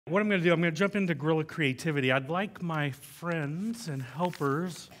What I'm going to do, I'm going to jump into Guerrilla Creativity. I'd like my friends and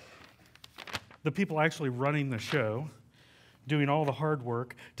helpers, the people actually running the show, doing all the hard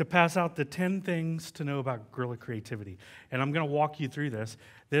work, to pass out the 10 things to know about Guerrilla Creativity. And I'm going to walk you through this.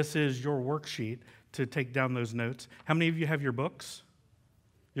 This is your worksheet to take down those notes. How many of you have your books?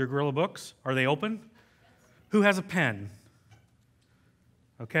 Your Guerrilla books? Are they open? Who has a pen?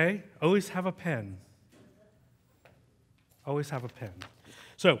 Okay? Always have a pen. Always have a pen.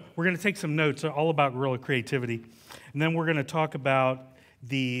 So we're going to take some notes all about Guerrilla Creativity, and then we're going to talk about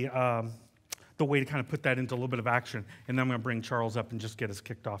the way to kind of put that into a little bit of action, and then I'm going to bring Charles up and just get us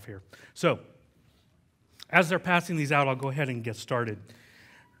kicked off here. So as they're passing these out, I'll go ahead and get started.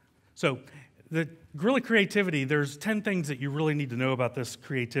 So the Guerrilla Creativity, there's 10 things that you really need to know about this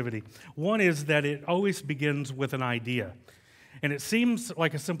creativity. One is that it always begins with an idea. And it seems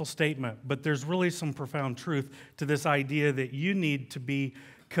like a simple statement, but there's really some profound truth to this idea that you need to be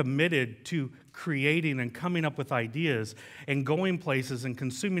committed to creating and coming up with ideas and going places and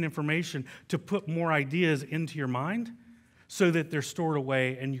consuming information to put more ideas into your mind so that they're stored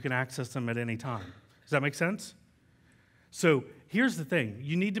away and you can access them at any time. Does that make sense? So here's the thing.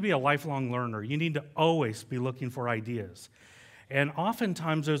 You need to be a lifelong learner. You need to always be looking for ideas. And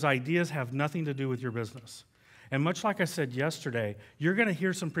oftentimes those ideas have nothing to do with your business. And much like I said yesterday, you're going to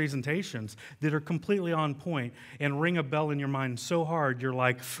hear some presentations that are completely on point and ring a bell in your mind so hard, you're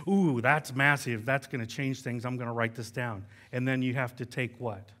like, ooh, that's massive. That's going to change things. I'm going to write this down. And then you have to take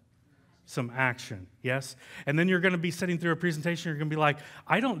what? Some action, yes? And then you're going to be sitting through a presentation, you're going to be like,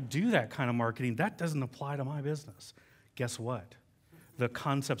 I don't do that kind of marketing. That doesn't apply to my business. Guess what? The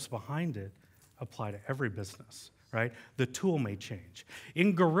concepts behind it apply to every business. Right? The tool may change.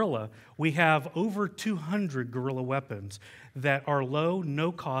 In Guerrilla, we have over 200 Guerrilla weapons that are low,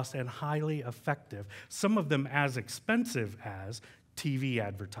 no cost, and highly effective. Some of them as expensive as TV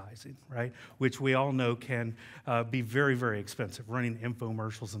advertising, right? Which we all know can be very, very expensive, running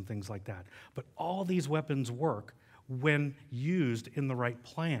infomercials and things like that. But all these weapons work when used in the right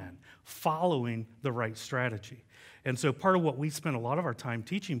plan, following the right strategy. And so part of what we spend a lot of our time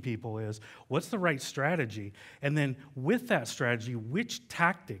teaching people is what's the right strategy? And then with that strategy, which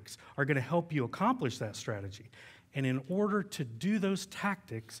tactics are going to help you accomplish that strategy? And in order to do those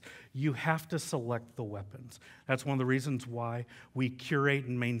tactics, you have to select the weapons. That's one of the reasons why we curate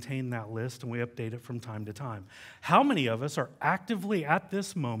and maintain that list and we update it from time to time. How many of us are actively at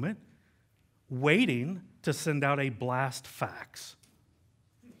this moment waiting to send out a blast fax?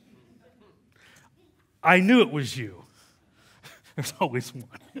 I knew it was you. There's always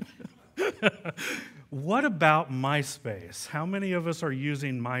one. What about MySpace? How many of us are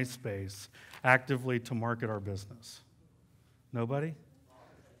using MySpace actively to market our business? Nobody?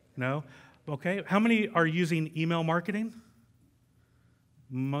 No? Okay. How many are using email marketing?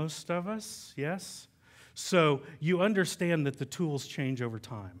 Most of us, yes. So you understand that the tools change over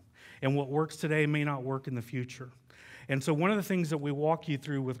time. And what works today may not work in the future. And so one of the things that we walk you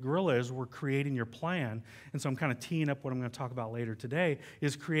through with Guerrilla is we're creating your plan. And so I'm kind of teeing up what I'm going to talk about later today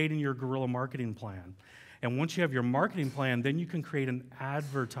is creating your Guerrilla marketing plan. And once you have your marketing plan, then you can create an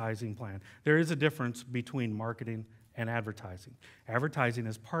advertising plan. There is a difference between marketing and advertising. Advertising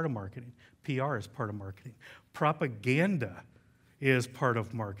is part of marketing. PR is part of marketing. Propaganda is part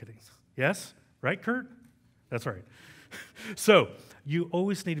of marketing. Yes? Right, Kurt? That's right. So you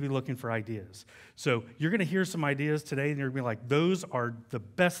always need to be looking for ideas. So you're going to hear some ideas today, and you're going to be like, those are the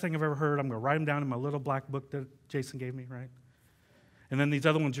best thing I've ever heard. I'm going to write them down in my little black book that Jason gave me, right? And then these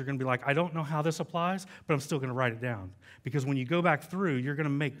other ones, you're going to be like, I don't know how this applies, but I'm still going to write it down. Because when you go back through, you're going to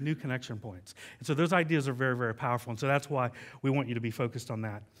make new connection points. And so those ideas are very, very powerful. And so that's why we want you to be focused on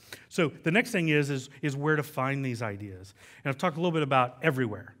that. So the next thing is where to find these ideas. And I've talked a little bit about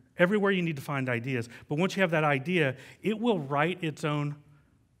everywhere. Everywhere you need to find ideas. But once you have that idea, it will write its own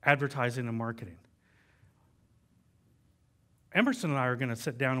advertising and marketing. Emerson and I are going to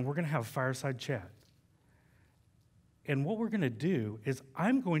sit down and we're going to have a fireside chat. And what we're going to do is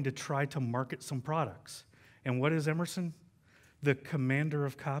I'm going to try to market some products. And what is Emerson? The commander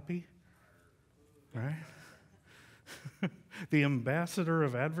of copy, right? The ambassador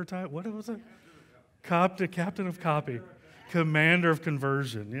of advertising. What was it? Captain of copy. Commander of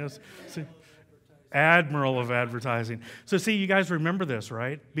conversion, yes. See, admiral of advertising. So see, you guys remember this,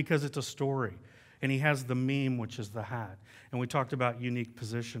 right? Because it's a story. And he has the meme, which is the hat. And we talked about unique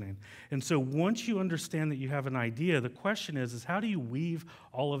positioning. And so once you understand that you have an idea, the question is how do you weave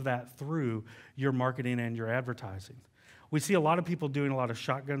all of that through your marketing and your advertising? We see a lot of people doing a lot of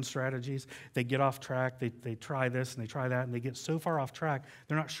shotgun strategies. They get off track, they try this and they try that, and they get so far off track,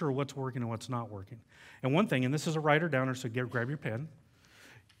 they're not sure what's working and what's not working. And one thing, and this is a writer-downer, so grab your pen.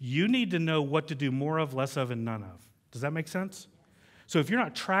 You need to know what to do more of, less of, and none of. Does that make sense? So if you're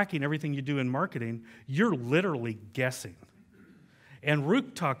not tracking everything you do in marketing, you're literally guessing. And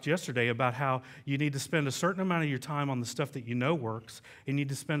Rook talked yesterday about how you need to spend a certain amount of your time on the stuff that you know works, and you need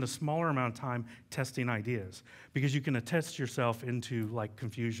to spend a smaller amount of time testing ideas, because you can test yourself into like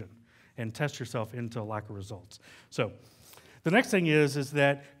confusion and test yourself into lack of results. So the next thing is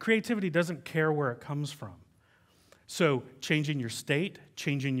that creativity doesn't care where it comes from. So changing your state,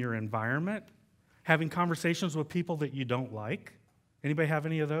 changing your environment, having conversations with people that you don't like. Anybody have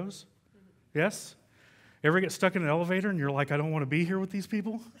any of those? Yes? Ever get stuck in an elevator and you're like, I don't want to be here with these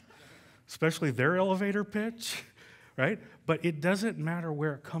people? Especially their elevator pitch, right? But it doesn't matter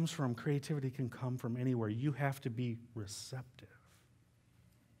where it comes from. Creativity can come from anywhere. You have to be receptive.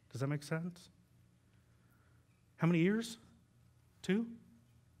 Does that make sense? How many ears? 2?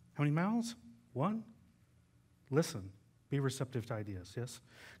 How many mouths? 1? Listen. Be receptive to ideas, yes?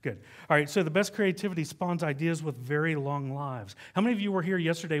 Good. All right, so the best creativity spawns ideas with very long lives. How many of you were here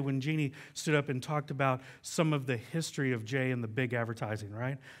yesterday when Jeannie stood up and talked about some of the history of Jay and the big advertising,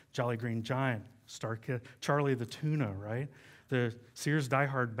 right? Jolly Green Giant, Charlie the Tuna, right? The Sears Die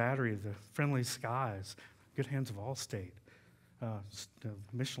Hard battery, the Friendly Skies, Good Hands of Allstate,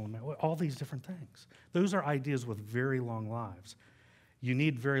 Michelin, all these different things. Those are ideas with very long lives. You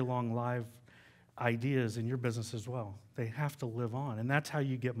need very long live ideas in your business as well. They have to live on, and that's how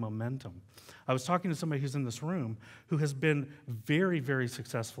you get momentum. I was talking to somebody who's in this room who has been very, very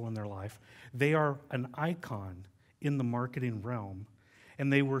successful in their life. They are an icon in the marketing realm,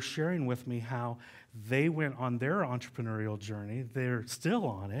 and they were sharing with me how they went on their entrepreneurial journey. They're still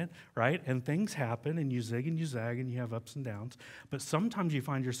on it, right? And things happen, and you zig and you zag, and you have ups and downs, but sometimes you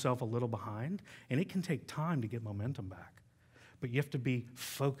find yourself a little behind, and it can take time to get momentum back. But you have to be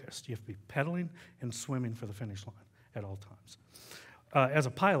focused. You have to be pedaling and swimming for the finish line at all times. As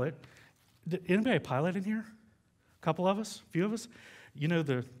a pilot, anybody a pilot in here? A couple of us? A few of us? You know,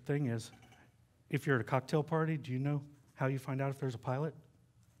 the thing is, if you're at a cocktail party, do you know how you find out if there's a pilot?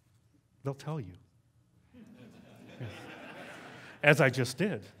 They'll tell you. Yeah. As I just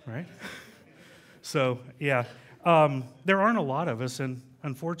did, right? So, yeah. There aren't a lot of us, and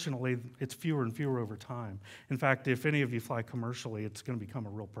unfortunately, it's fewer and fewer over time. In fact, if any of you fly commercially, it's going to become a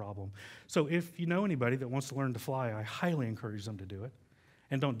real problem. So if you know anybody that wants to learn to fly, I highly encourage them to do it.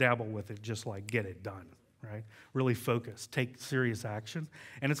 And don't dabble with it, just like get it done, right? Really focus, take serious action.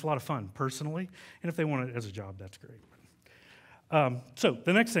 And it's a lot of fun, personally. And if they want it as a job, that's great. So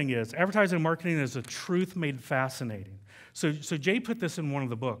the next thing is, advertising and marketing is a truth made fascinating. So Jay put this in one of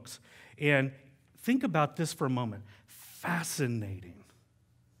the books. And think about this for a moment. Fascinating.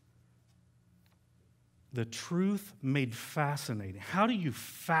 The truth made fascinating. How do you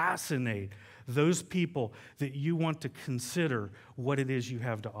fascinate those people that you want to consider what it is you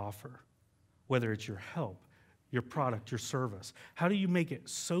have to offer? Whether it's your help, your product, your service. How do you make it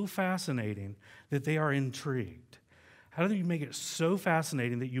so fascinating that they are intrigued? How do you make it so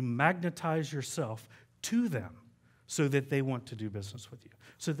fascinating that you magnetize yourself to them so that they want to do business with you,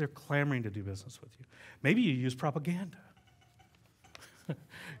 so they're clamoring to do business with you? Maybe you use propaganda.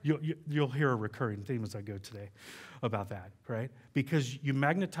 You'll hear a recurring theme as I go today about that, right? Because you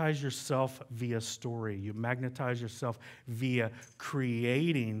magnetize yourself via story. You magnetize yourself via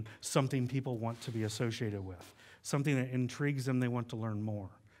creating something people want to be associated with, something that intrigues them, they want to learn more,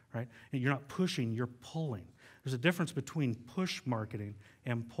 right? And you're not pushing, you're pulling. There's a difference between push marketing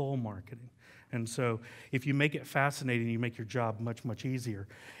and pull marketing. And so if you make it fascinating, you make your job much, much easier.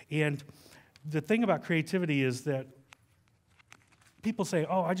 And the thing about creativity is that people say,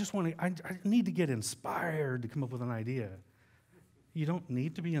 oh, I need to get inspired to come up with an idea. You don't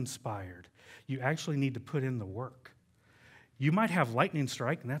need to be inspired. You actually need to put in the work. You might have lightning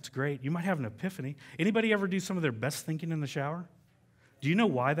strike, and that's great. You might have an epiphany. Anybody ever do some of their best thinking in the shower? Do you know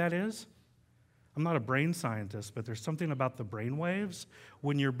why that is? I'm not a brain scientist, but there's something about the brain waves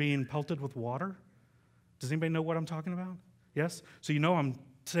when you're being pelted with water. Does anybody know what I'm talking about? Yes? So you know I'm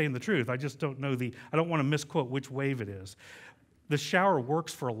saying the truth. I just don't know I don't want to misquote which wave it is. The shower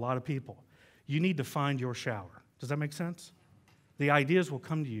works for a lot of people. You need to find your shower. Does that make sense? The ideas will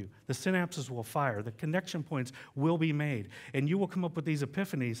come to you. The synapses will fire. The connection points will be made. And you will come up with these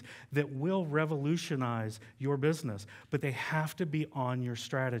epiphanies that will revolutionize your business. But they have to be on your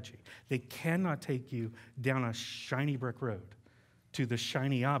strategy. They cannot take you down a shiny brick road to the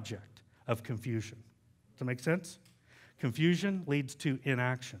shiny object of confusion. Does that make sense? Confusion leads to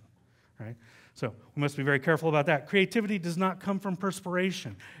inaction, right? So we must be very careful about that. Creativity does not come from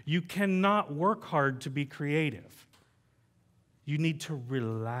perspiration. You cannot work hard to be creative. You need to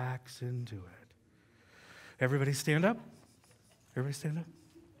relax into it. Everybody stand up. Everybody stand up.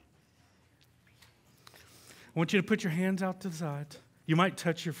 I want you to put your hands out to the side. You might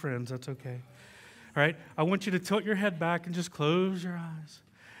touch your friends. That's okay. All right? I want you to tilt your head back and just close your eyes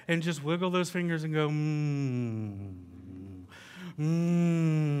and just wiggle those fingers and go,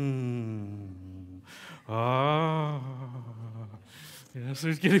 ah. Yes,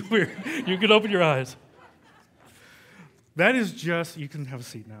 it's getting weird. You can open your eyes. That is just, you can have a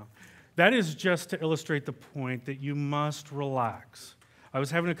seat now. That is just to illustrate the point that you must relax. I was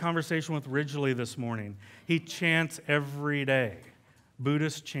having a conversation with Ridgely this morning. He chants every day,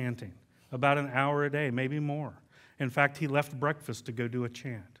 Buddhist chanting, about an hour a day, maybe more. In fact, he left breakfast to go do a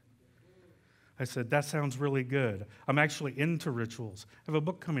chant. I said, that sounds really good. I'm actually into rituals. I have a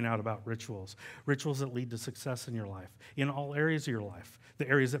book coming out about rituals that lead to success in your life, in all areas of your life, the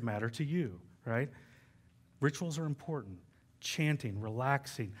areas that matter to you, right? Rituals are important. Chanting,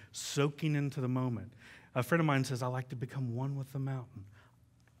 relaxing, soaking into the moment. A friend of mine says, I like to become one with the mountain.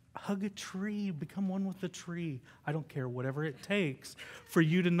 Hug a tree, become one with the tree. I don't care, whatever it takes for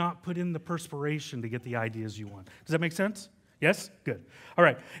you to not put in the perspiration to get the ideas you want. Does that make sense? Yes? Good. All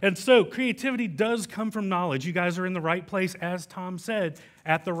right. And so creativity does come from knowledge. You guys are in the right place, as Tom said,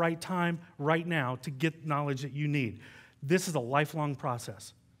 at the right time, right now, to get knowledge that you need. This is a lifelong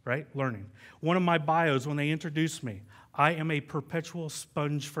process, right? Learning. One of my bios, when they introduced me, I am a perpetual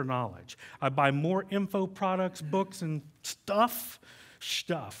sponge for knowledge. I buy more info products, books, and stuff,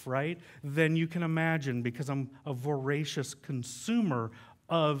 right, than you can imagine because I'm a voracious consumer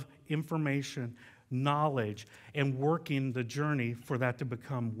of information, knowledge, and working the journey for that to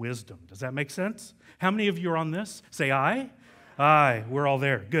become wisdom. Does that make sense? How many of you are on this? Say aye. Aye. We're all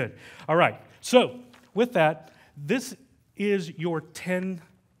there. Good. All right. So with that, this is your 10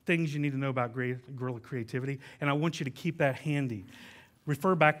 things you need to know about guerrilla creativity, and I want you to keep that handy.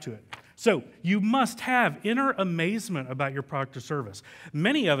 Refer back to it. So you must have inner amazement about your product or service.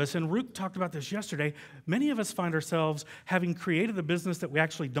 Many of us, and Rook talked about this yesterday, many of us find ourselves having created a business that we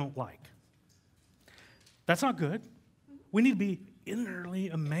actually don't like. That's not good. We need to be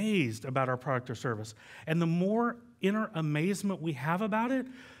innerly amazed about our product or service. And the more inner amazement we have about it,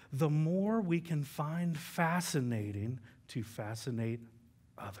 the more we can find fascinating to fascinate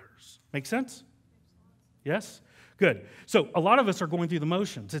others. Make sense? Yes? Good. So a lot of us are going through the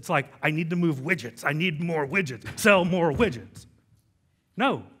motions. It's like, I need to move widgets. I need more widgets. Sell more widgets.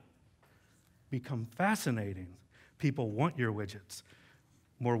 No. Become fascinating. People want your widgets.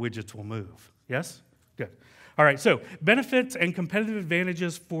 More widgets will move. Yes? Good. All right, so benefits and competitive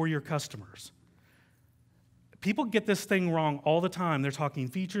advantages for your customers. People get this thing wrong all the time. They're talking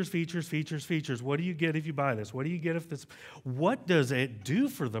features, features, features, features. What do you get if you buy this? What do you get if this? What does it do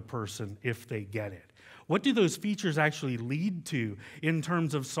for the person if they get it? What do those features actually lead to in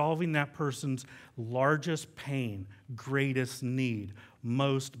terms of solving that person's largest pain, greatest need,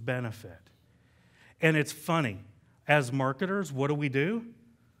 most benefit? And it's funny. As marketers, what do?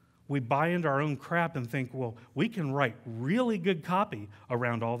 We buy into our own crap and think, well, we can write really good copy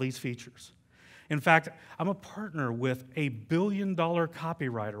around all these features. In fact, I'm a partner with a billion-dollar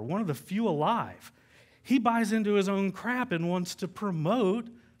copywriter, one of the few alive. He buys into his own crap and wants to promote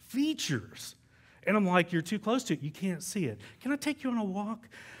features. And I'm like, you're too close to it. You can't see it. Can I take you on a walk?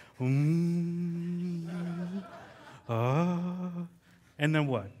 And then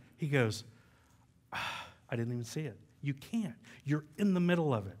what? He goes, I didn't even see it. You can't. You're in the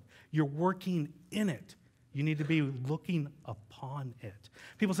middle of it. You're working in it. You need to be looking upon it.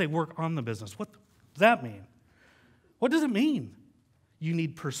 People say work on the business. What does that mean? What does it mean? You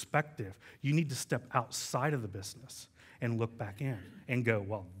need perspective. You need to step outside of the business and look back in and go,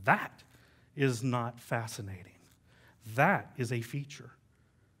 well, that is not fascinating. That is a feature.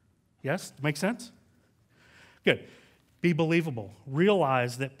 Yes? Make sense? Good. Be believable.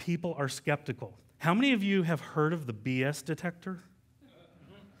 Realize that people are skeptical. How many of you have heard of the BS detector?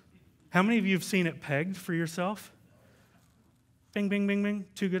 How many of you have seen it pegged for yourself? Bing, bing, bing, bing.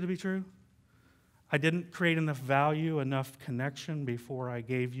 Too good to be true. I didn't create enough value, enough connection before I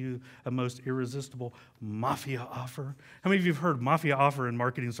gave you a most irresistible mafia offer. How many of you have heard mafia offer in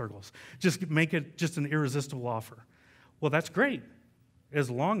marketing circles? Just make it just an irresistible offer. Well, that's great,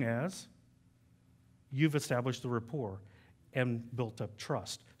 as long as you've established the rapport and built up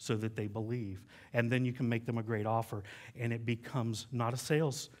trust so that they believe. And then you can make them a great offer, and it becomes not a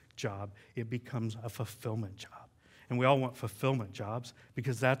sales job, it becomes a fulfillment job. And we all want fulfillment jobs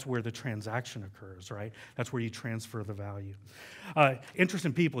because that's where the transaction occurs, right? That's where you transfer the value. Interest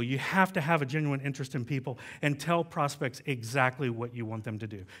in people. You have to have a genuine interest in people and tell prospects exactly what you want them to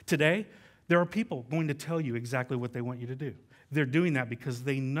do. Today, there are people going to tell you exactly what they want you to do. They're doing that because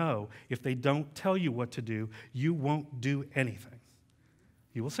they know if they don't tell you what to do, you won't do anything.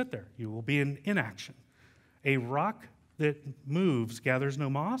 You will sit there. You will be in inaction. A rock that moves gathers no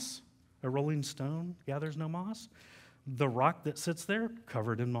moss. A rolling stone gathers no moss. The rock that sits there,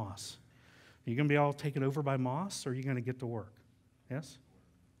 covered in moss. Are you going to be all taken over by moss, or are you going to get to work? Yes?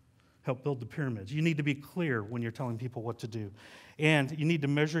 Help build the pyramids. You need to be clear when you're telling people what to do. And you need to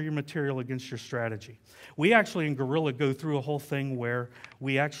measure your material against your strategy. We actually, in Guerrilla, go through a whole thing where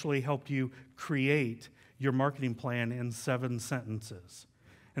we actually help you create your marketing plan in 7 sentences.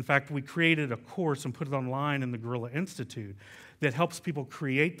 In fact, we created a course and put it online in the Guerrilla Institute that helps people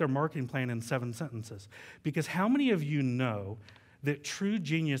create their marketing plan in 7 sentences. Because how many of you know that true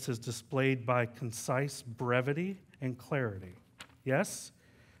genius is displayed by concise brevity and clarity? Yes?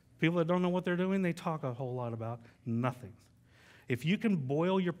 People that don't know what they're doing, they talk a whole lot about nothing. If you can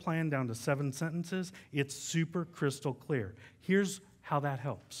boil your plan down to 7 sentences, it's super crystal clear. Here's how that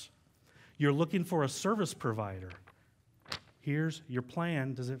helps. You're looking for a service provider. Here's your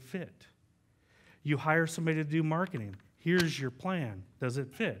plan. Does it fit? You hire somebody to do marketing. Here's your plan. Does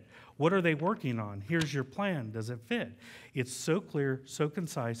it fit? What are they working on? Here's your plan. Does it fit? It's so clear, so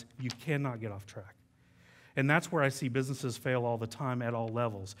concise, you cannot get off track. And that's where I see businesses fail all the time at all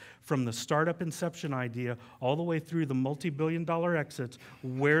levels. From the startup inception idea all the way through the multi-billion-dollar exits,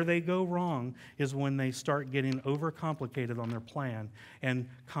 where they go wrong is when they start getting overcomplicated on their plan. And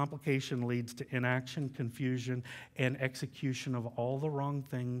complication leads to inaction, confusion, and execution of all the wrong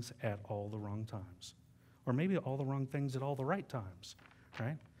things at all the wrong times. Or maybe all the wrong things at all the right times,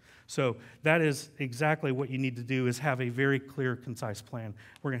 right? So that is exactly what you need to do, is have a very clear, concise plan.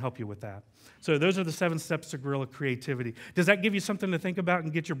 We're going to help you with that. So those are the 7 steps to guerrilla creativity. Does that give you something to think about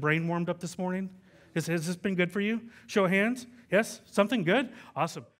and get your brain warmed up this morning? Has this been good for you? Show of hands. Yes? Something good? Awesome.